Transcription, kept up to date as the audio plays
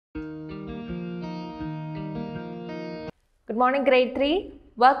morning grade 3.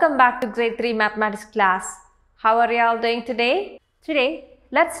 Welcome back to grade 3 mathematics class. How are you all doing today? Today,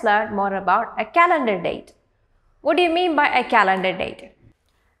 let's learn more about a calendar date. What do you mean by a calendar date?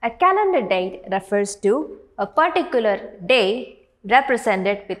 A calendar date refers to a particular day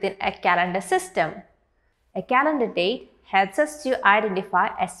represented within a calendar system. A calendar date helps us to identify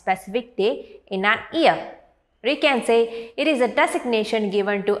a specific day in an year. We can say it is a designation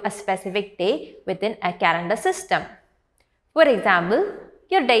given to a specific day within a calendar system. For example,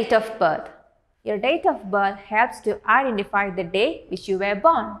 your date of birth. Your date of birth helps to identify the day which you were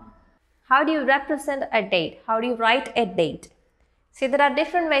born. How do you represent a date? How do you write a date? See, there are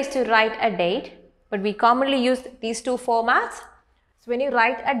different ways to write a date, but we commonly use these two formats. So when you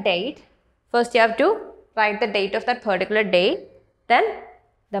write a date, first you have to write the date of that particular day, then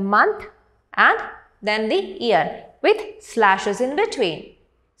the month and then the year with slashes in between.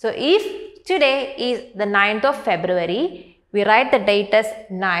 So if today is the 9th of February, we write the date as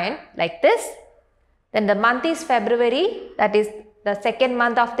 9 like this. Then the month is February, that is the second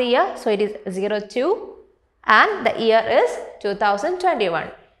month of the year. So it is 02 and the year is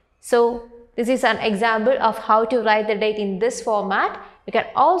 2021. So this is an example of how to write the date in this format. You can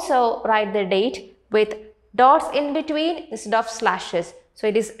also write the date with dots in between instead of slashes. So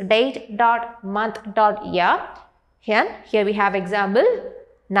it is date dot month dot year. Here we have example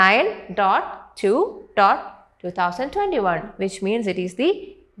 9.2.2021, which means it is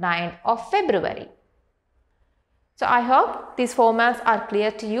the 9th of February. So I hope these formats are clear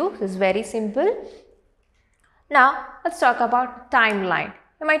to you. This is very simple. Now let's talk about timeline.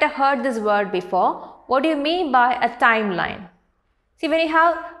 You might have heard this word before. What do you mean by a timeline? See, when you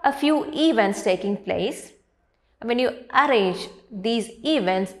have a few events taking place, when you arrange these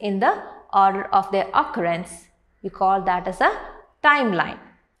events in the order of their occurrence, you call that as a timeline.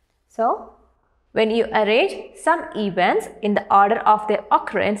 So, when you arrange some events in the order of their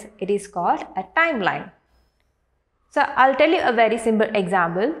occurrence, it is called a timeline. So, I'll tell you a very simple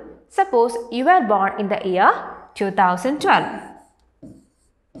example. Suppose you were born in the year 2012.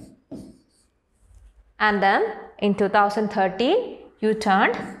 And then in 2013, you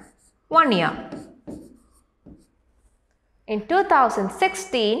turned 1 year. In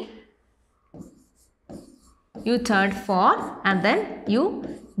 2016, you turned 4 and then you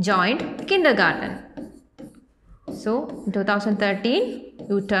joined kindergarten. So, in 2013,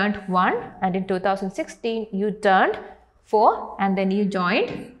 you turned 1 and in 2016, you turned 4 and then you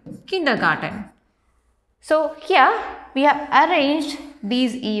joined kindergarten. So, here we have arranged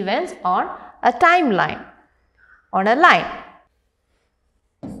these events on a timeline, on a line.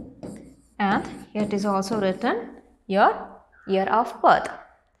 And here it is also written your year of birth.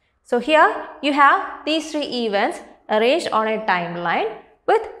 So here you have these three events arranged on a timeline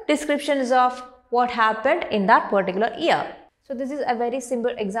with descriptions of what happened in that particular year. So this is a very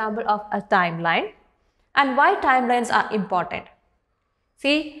simple example of a timeline. And why timelines are important?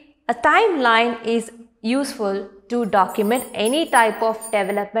 See, a timeline is useful to document any type of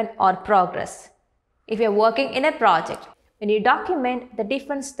development or progress. If you are working in a project, when you document the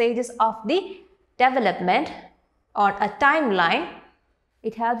different stages of the development on a timeline,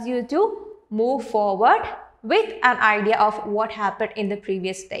 it helps you to move forward with an idea of what happened in the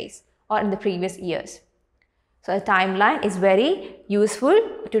previous days or in the previous years. So a timeline is very useful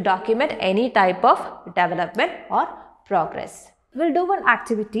to document any type of development or progress. We'll do one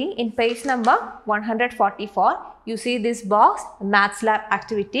activity in page number 144. You see this box, Maths Lab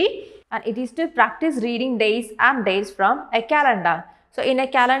activity, and it is to practice reading days and dates from a calendar. So in a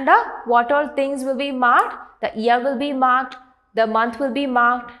calendar, what all things will be marked? The year will be marked, the month will be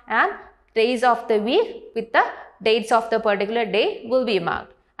marked, and days of the week with the dates of the particular day will be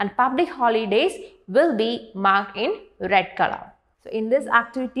marked. And public holidays will be marked in red color. So in this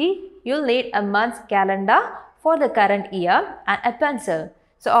activity, you'll need a month's calendar for the current year and a pencil.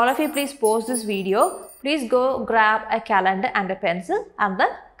 So all of you please pause this video. Please go grab a calendar and a pencil and then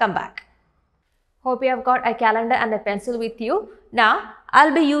come back. Hope you have got a calendar and a pencil with you. Now,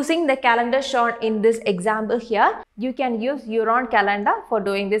 I'll be using the calendar shown in this example here. You can use your own calendar for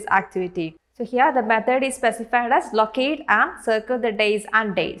doing this activity. So here the method is specified as locate and circle the days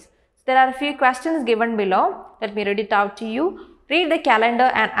and days. So there are a few questions given below. Let me read it out to you. Read the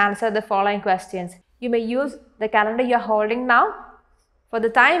calendar and answer the following questions. You may use the calendar you are holding now. For the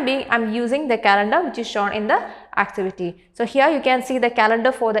time being, I'm using the calendar which is shown in the activity. So here you can see the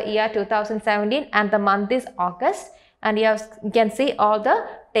calendar for the year 2017 and the month is August. And you can see all the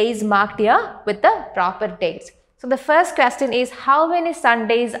days marked here with the proper dates. So the first question is, how many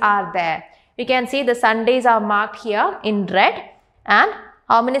Sundays are there? You can see the Sundays are marked here in red. And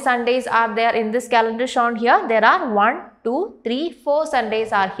how many Sundays are there in this calendar shown here? There are 1, 2, 3, 4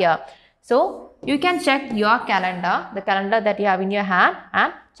 Sundays are here. So you can check your calendar, the calendar that you have in your hand,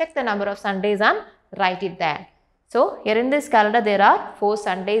 and check the number of Sundays and write it there. So here in this calendar there are 4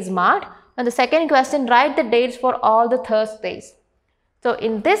 Sundays marked. And the second question, write the dates for all the Thursdays. So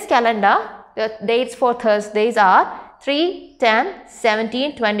in this calendar, the dates for Thursdays are 3, 10,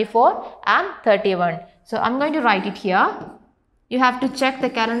 17, 24 and 31. So I'm going to write it here. You have to check the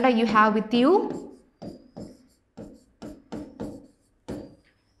calendar you have with you.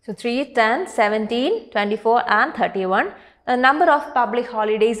 So 3, 10, 17, 24 and 31. The number of public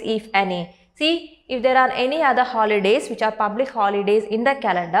holidays if any. See, if there are any other holidays which are public holidays in the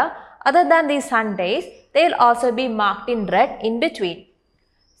calendar other than these Sundays, they will also be marked in red in between.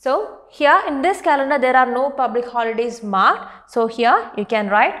 So here in this calendar there are no public holidays marked. So here you can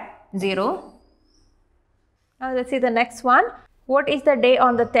write 0. Now let's see the next one. What is the day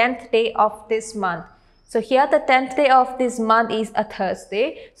on the 10th day of this month? So here the 10th day of this month is a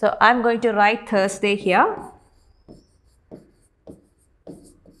Thursday. So I'm going to write Thursday here.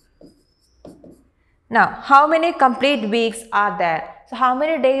 Now, how many complete weeks are there? So, how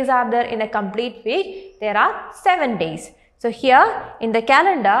many days are there in a complete week? There are 7 days. So, here in the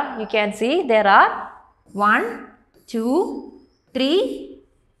calendar, you can see there are 1, 2, 3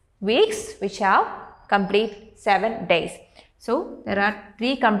 weeks which have complete 7 days. So, there are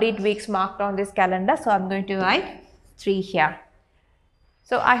 3 complete weeks marked on this calendar. So, I am going to write 3 here.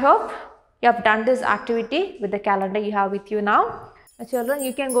 So, I hope you have done this activity with the calendar you have with you now. Children,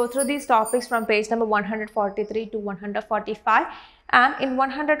 you can go through these topics from page number 143 to 145, and in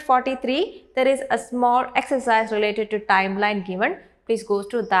 143 there is a small exercise related to timeline given. Please go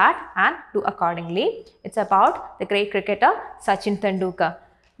through that and do accordingly. It's about the great cricketer Sachin Tendulkar.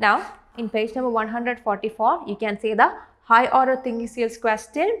 Now in page number 144 you can see the high order thinking skills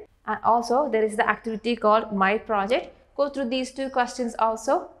question, and also there is the activity called My Project. Go through these 2 questions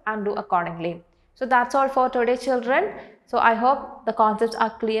also and do accordingly. So that's all for today, children. So I hope the concepts are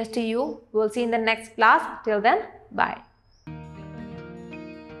clear to you. We will see in the next class. Till then, bye.